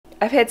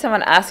I've had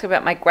someone ask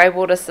about my grey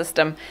water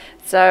system,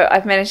 so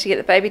I've managed to get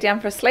the baby down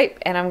for a sleep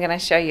and I'm going to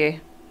show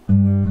you.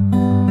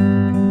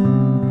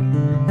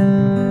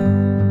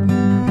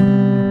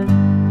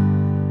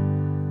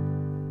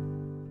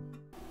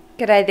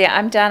 G'day there,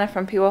 I'm Dana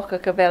from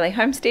Piwokaka Valley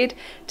Homestead.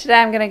 Today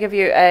I'm going to give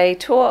you a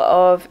tour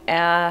of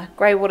our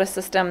grey water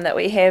system that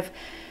we have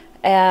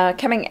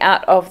coming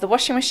out of the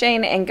washing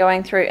machine and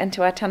going through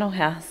into our tunnel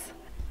house.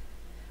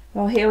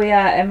 Well, here we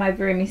are in my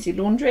very messy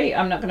laundry.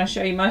 I'm not going to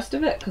show you most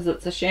of it because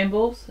it's a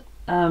shambles.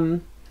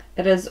 It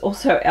is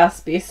also our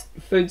spare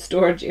food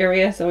storage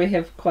area, so we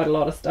have quite a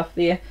lot of stuff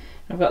there.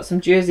 I've got some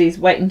jerseys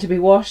waiting to be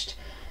washed.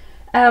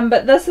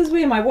 But this is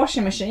where my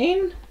washing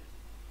machine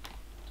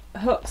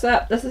hooks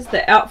up. This is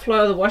the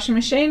outflow of the washing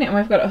machine, and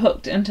we've got it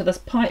hooked into this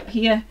pipe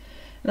here.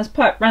 And this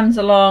pipe runs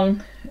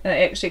along, it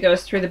actually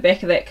goes through the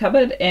back of that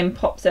cupboard and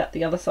pops out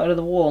the other side of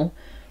the wall.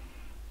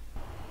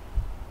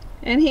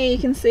 And here you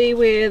can see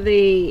where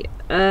the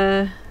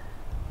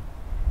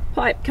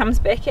pipe comes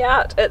back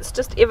out. It's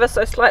just ever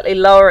so slightly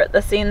lower at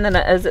this end than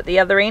it is at the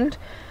other end,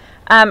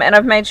 and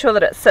I've made sure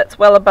that it sits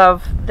well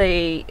above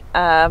the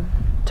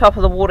top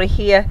of the water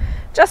here,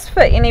 just for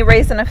any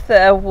reason if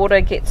the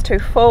water gets too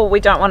full we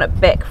don't want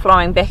it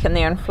flowing back in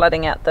there and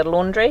flooding out the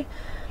laundry.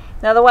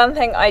 Now the one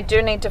thing I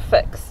do need to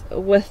fix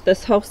with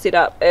this whole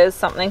setup is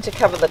something to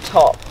cover the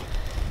top.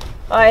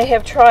 I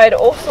have tried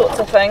all sorts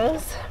of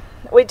things.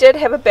 We did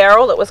have a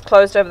barrel that was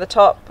closed over the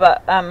top,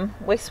 but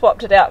we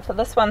swapped it out for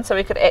this one so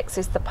we could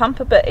access the pump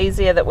a bit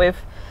easier, that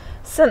we've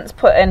since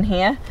put in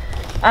here.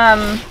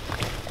 And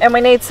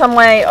we need some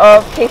way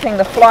of keeping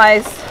the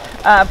flies,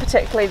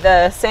 particularly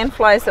the sand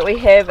flies that we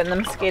have and the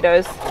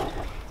mosquitoes,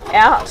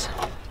 out.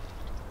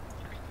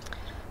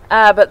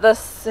 But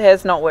this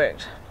has not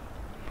worked.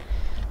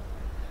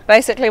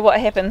 Basically what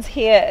happens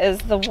here is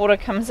the water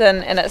comes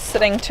in and it's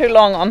sitting too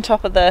long on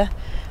top of the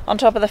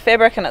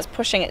fabric and it's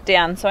pushing it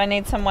down, so I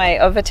need some way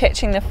of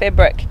attaching the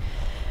fabric.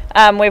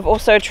 We've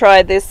also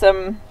tried, there's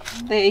some,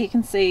 there you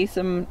can see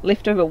some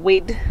leftover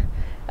weed,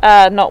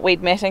 not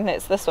weed matting,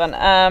 that's this one,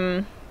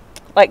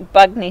 like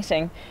bug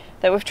netting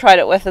that we've tried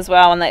it with as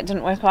well, and that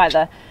didn't work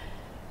either.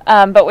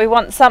 But we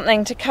want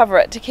something to cover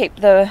it to keep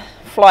the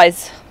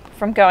flies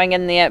from going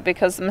in there,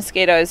 because the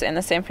mosquitoes and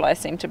the sandflies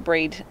seem to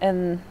breed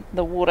in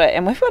the water,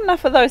 and we've got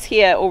enough of those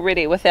here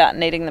already without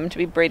needing them to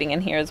be breeding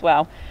in here as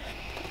well.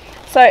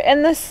 So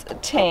in this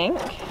tank,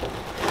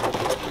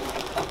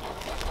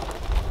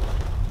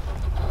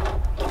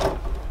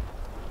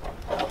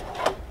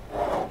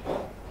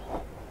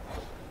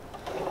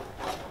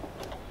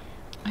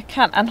 I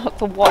can't unhook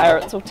the wire,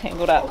 it's all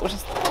tangled up. We'll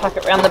just tuck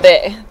it around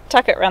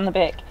the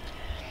back.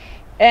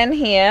 And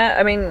here,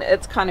 I mean,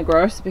 it's kind of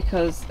gross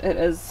because it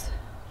is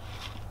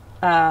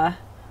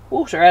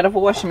water out of a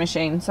washing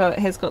machine, so it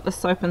has got the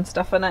soap and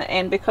stuff in it,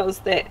 and because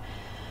that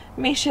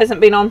mesh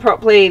hasn't been on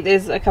properly,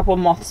 there's a couple of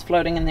moths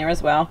floating in there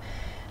as well.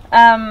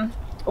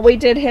 We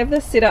did have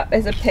this set up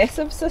as a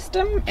passive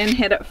system and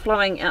had it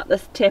flowing out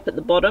this tap at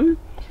the bottom,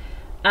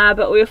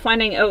 but we were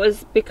finding it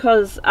was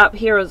because up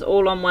here is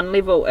all on one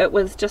level, it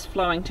was just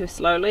flowing too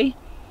slowly.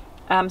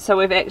 So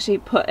we've actually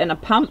put in a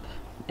pump,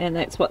 and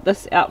that's what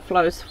this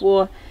outflow's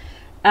for.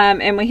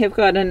 And we have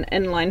got an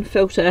inline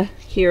filter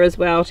here as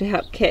well to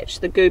help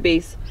catch the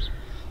goobies.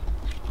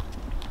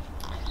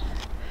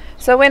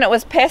 So when it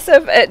was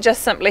passive, it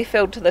just simply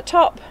filled to the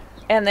top,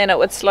 and then it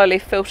would slowly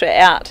filter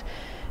out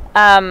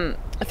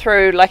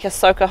through like a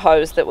soaker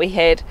hose that we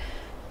had.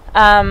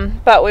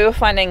 But we were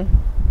finding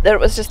that it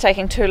was just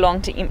taking too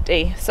long to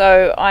empty.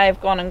 So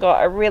I've gone and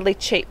got a really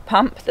cheap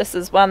pump. This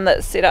is one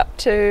that's set up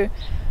to,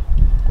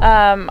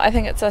 I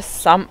think it's a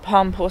sump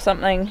pump or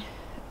something.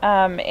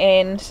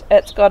 And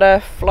it's got a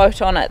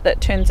float on it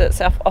that turns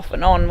itself off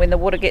and on when the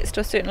water gets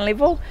to a certain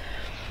level.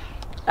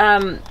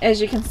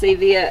 As you can see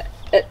there,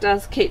 it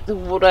does keep the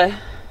water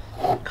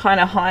kind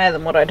of higher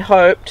than what I'd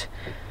hoped,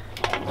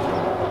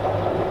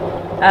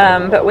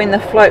 but when the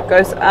float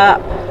goes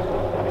up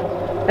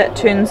it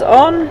turns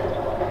on,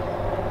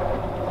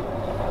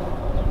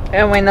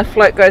 and when the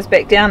float goes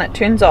back down it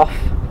turns off.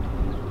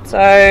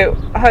 So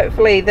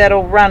hopefully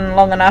that'll run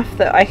long enough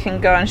that I can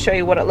go and show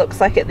you what it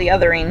looks like at the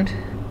other end.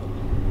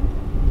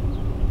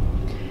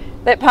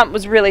 That pump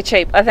was really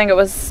cheap. I think it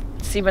was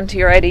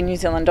 70 or 80 New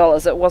Zealand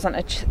dollars. It wasn't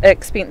an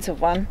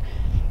expensive one.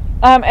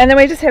 And then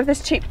we just have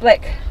this cheap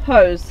black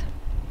hose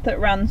that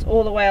runs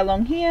all the way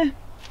along here,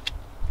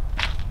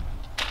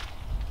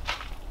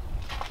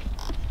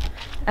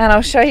 and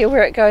I'll show you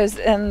where it goes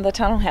in the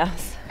tunnel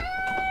house.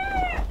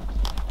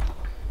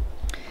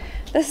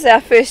 This is our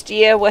first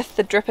year with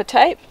the dripper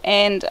tape,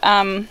 and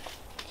I'm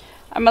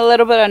a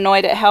little bit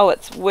annoyed at how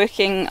it's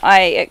working.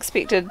 I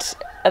expected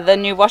the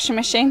new washing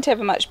machine to have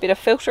a much better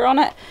filter on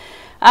it.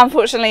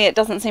 Unfortunately it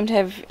doesn't seem to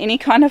have any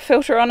kind of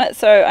filter on it,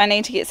 so I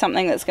need to get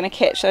something that's going to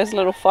catch those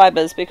little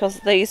fibres, because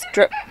these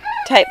drip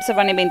tapes have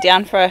only been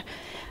down for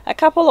a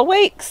couple of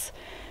weeks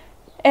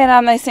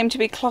and they seem to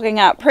be clogging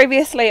up.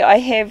 Previously I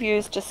have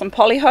used just some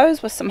poly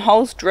hose with some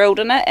holes drilled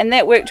in it, and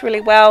that worked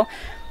really well.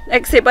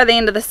 except by the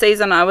end of the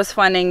season I was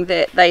finding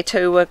that they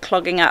too were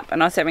clogging up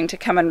and I was having to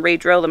come and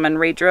re-drill them and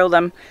re-drill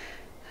them.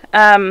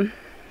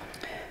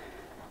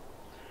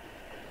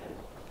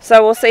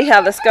 So we'll see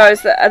how this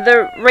goes.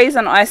 The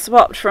reason I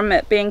swapped from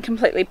it being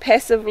completely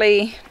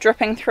passively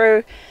dripping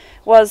through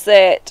was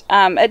that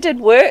it did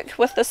work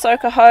with the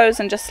soaker hose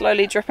and just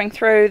slowly dripping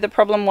through. The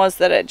problem was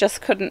that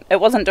it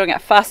wasn't doing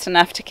it fast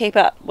enough to keep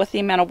up with the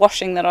amount of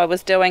washing that I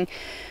was doing,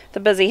 the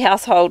busy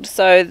household,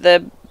 so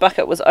the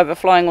bucket was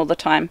overflowing all the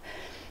time.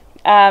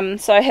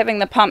 So having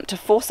the pump to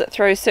force it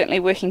through is certainly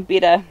working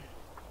better.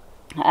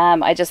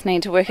 I just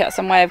need to work out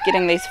some way of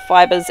getting these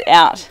fibres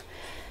out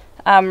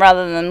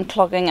rather than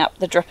clogging up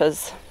the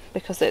drippers,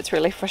 because that's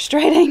really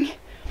frustrating.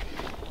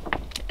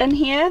 In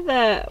here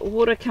the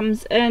water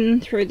comes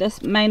in through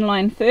this main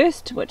line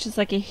first, which is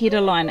like a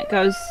header line. It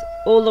goes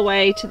all the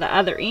way to the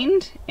other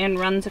end and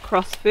runs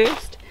across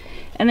first,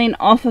 and then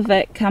off of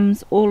it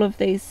comes all of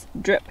these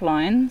drip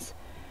lines,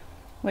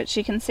 which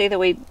you can see the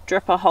wee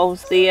dripper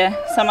holes there.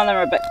 Some of them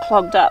are a bit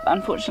clogged up,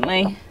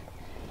 unfortunately,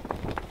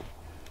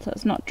 so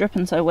it's not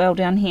dripping so well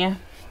down here.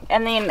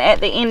 And then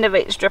at the end of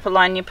each dripper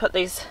line you put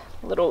these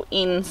little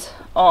ends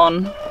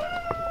on,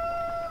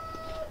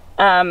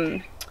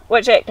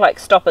 which act like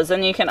stoppers,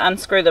 and you can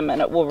unscrew them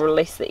and it will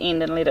release the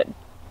end and let it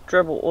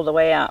dribble all the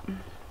way out.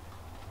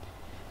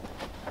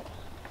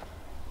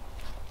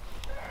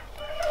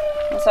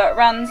 And so it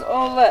runs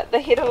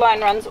the header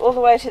line runs all the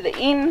way to the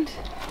end.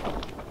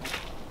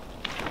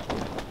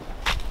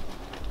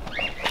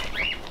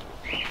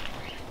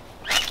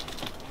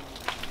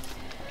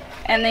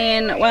 And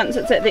then once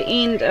it's at the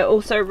end, it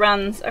also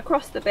runs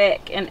across the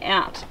back and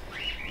out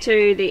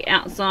to the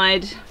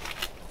outside.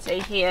 See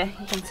here,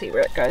 you can see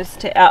where it goes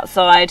to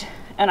outside,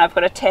 and I've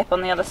got a tap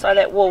on the other side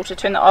of that wall to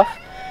turn the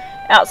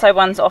outside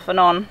ones off and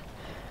on.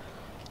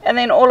 And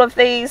then all of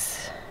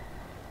these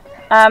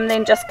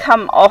then just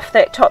come off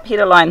that top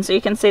header line, so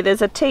you can see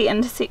there's a T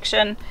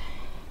intersection,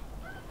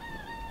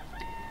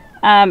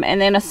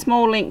 and then a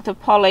small length of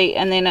poly,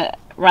 and then it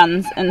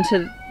runs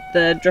into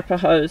the dripper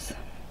hose.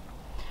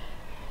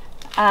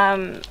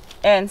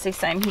 And see,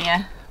 same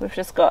here, we've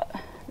just got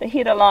the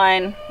header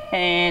line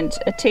and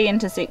a T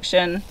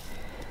intersection,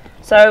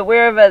 so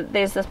wherever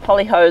there's this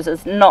poly hose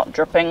is not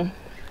dripping,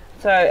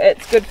 so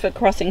it's good for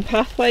crossing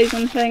pathways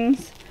and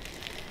things.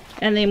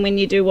 And then when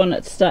you do want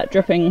it to start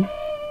dripping,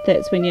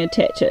 that's when you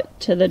attach it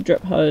to the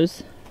drip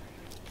hose.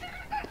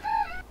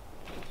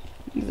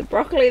 There's a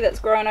broccoli that's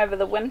grown over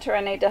the winter,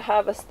 I need to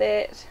harvest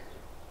that.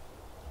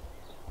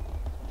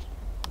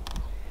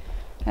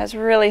 It's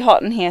really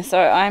hot in here, so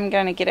I'm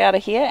going to get out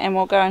of here and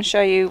we'll go and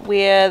show you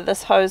where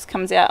this hose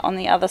comes out on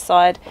the other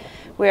side,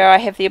 where I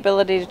have the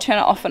ability to turn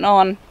it off and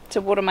on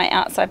to water my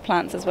outside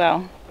plants as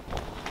well.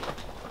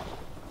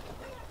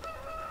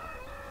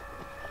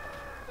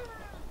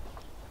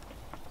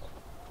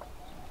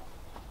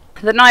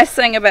 The nice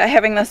thing about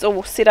having this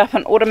all set up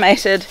and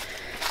automated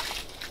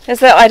is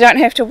that I don't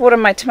have to water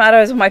my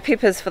tomatoes or my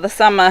peppers for the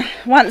summer.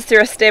 Once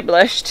they're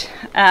established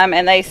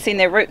and they send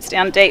their roots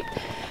down deep,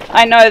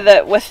 I know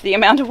that with the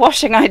amount of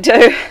washing I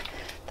do,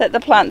 that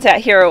the plants out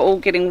here are all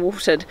getting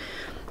watered.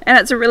 And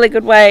it's a really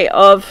good way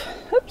of,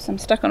 oops, I'm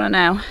stuck on a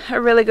nail, a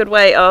really good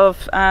way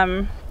of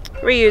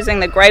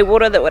reusing the grey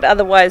water that would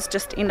otherwise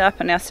just end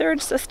up in our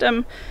sewage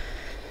system.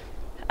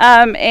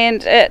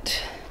 And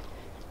it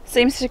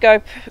seems to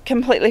go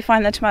completely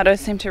fine. The tomatoes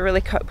seem to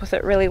really cope with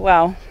it really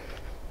well.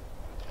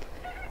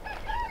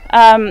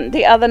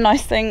 The other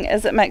nice thing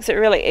is it makes it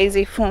really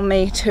easy for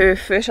me to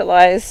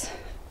fertilise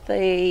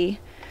the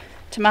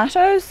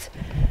tomatoes.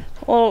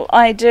 All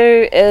I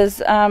do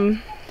is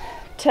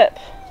tip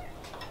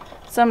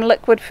some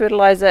liquid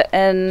fertilizer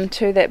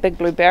into that big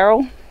blue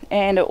barrel,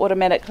 and it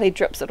automatically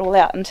drips it all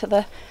out into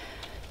the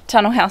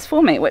tunnel house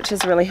for me, which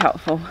is really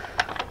helpful.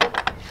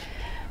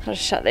 I'll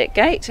just shut that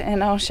gate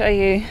and I'll show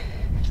you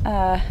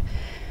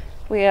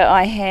where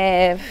I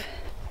have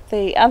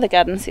the other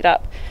garden set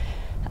up.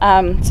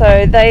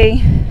 So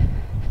they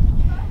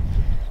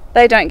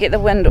don't get the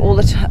wind all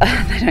the time.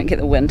 They don't get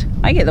the wind.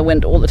 I get the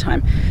wind all the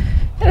time.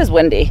 It is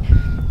windy.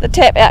 The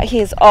tap out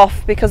here is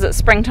off because it's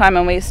springtime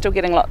and we're still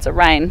getting lots of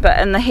rain, but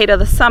in the heat of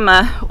the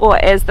summer, or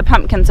as the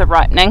pumpkins are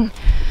ripening,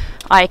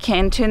 I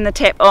can turn the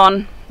tap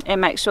on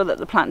and make sure that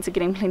the plants are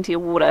getting plenty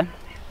of water.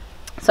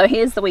 So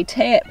here's the wee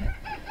tap.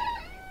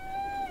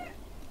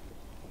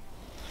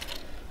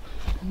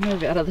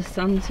 Move out of the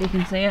sun so you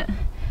can see it.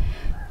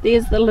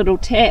 There's the little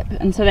tap,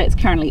 and so that's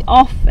currently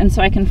off, and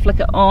so I can flick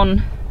it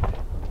on.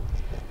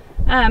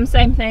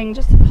 Same thing,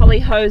 just a poly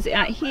hose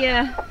out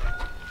here,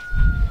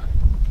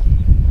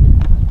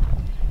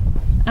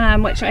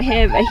 which I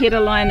have a header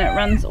line that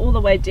runs all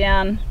the way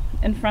down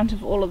in front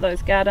of all of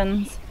those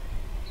gardens,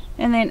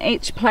 and then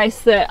each place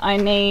that I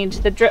need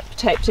the drip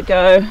tape to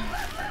go,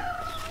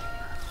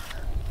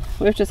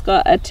 we've just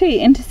got a T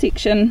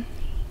intersection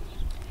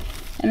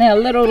and then a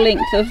little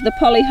length of the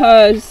poly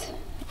hose,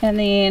 and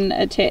then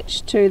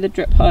attached to the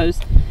drip hose.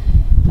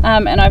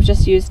 And I've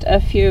just used a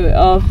few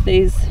of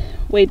these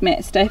weed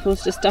mat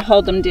staples just to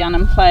hold them down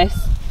in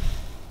place.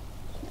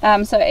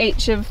 So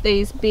each of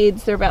these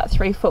beds, they're about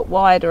 3 foot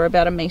wide or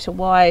about 1 metre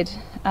wide.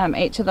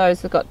 Each of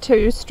those have got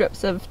 2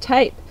 strips of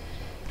tape,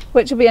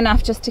 which will be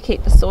enough just to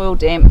keep the soil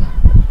damp.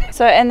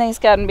 So in these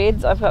garden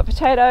beds I've got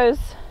potatoes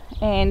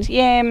and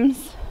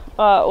yams,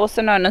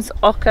 also known as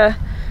oca,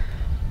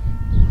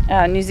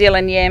 New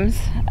Zealand yams.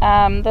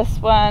 This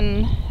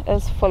one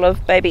is full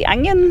of baby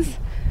onions,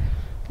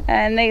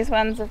 and these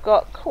ones have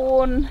got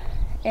corn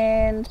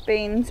and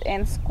beans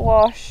and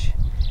squash,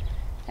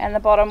 and the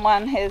bottom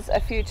one has a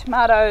few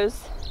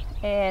tomatoes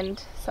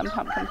and some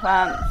pumpkin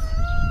plants.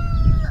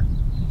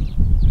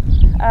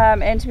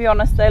 And to be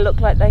honest, they look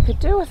like they could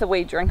do with a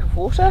wee drink of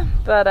water,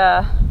 but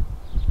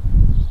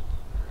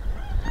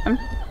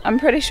I'm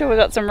pretty sure we've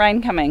got some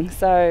rain coming,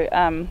 so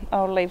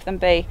I'll leave them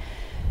be.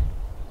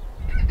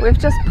 We've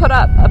just put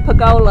up a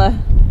pergola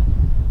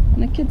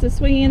and the kids are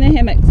swinging in their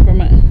hammocks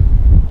from it.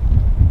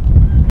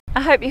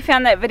 I hope you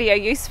found that video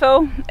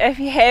useful. If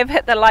you have,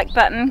 hit the like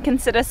button,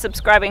 consider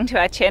subscribing to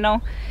our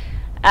channel,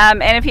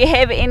 and if you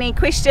have any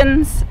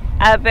questions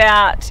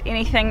about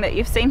anything that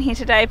you've seen here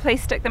today,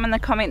 please stick them in the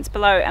comments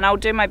below and I'll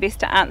do my best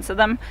to answer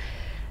them.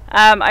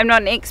 I'm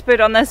not an expert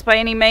on this by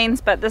any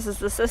means, but this is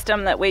the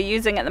system that we're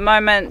using at the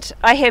moment.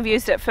 I have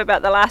used it for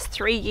about the last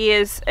 3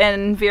 years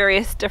in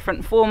various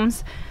different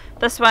forms.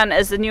 This one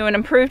is the new and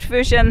improved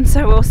version,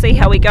 so we'll see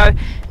how we go.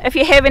 If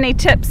you have any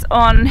tips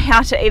on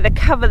how to either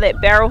cover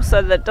that barrel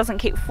so that it doesn't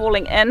keep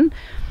falling in,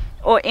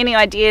 or any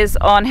ideas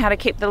on how to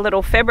keep the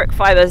little fabric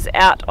fibres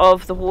out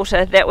of the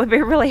water, that would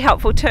be really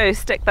helpful too.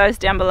 Stick those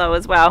down below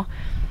as well.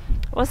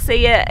 We'll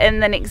see you in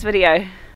the next video.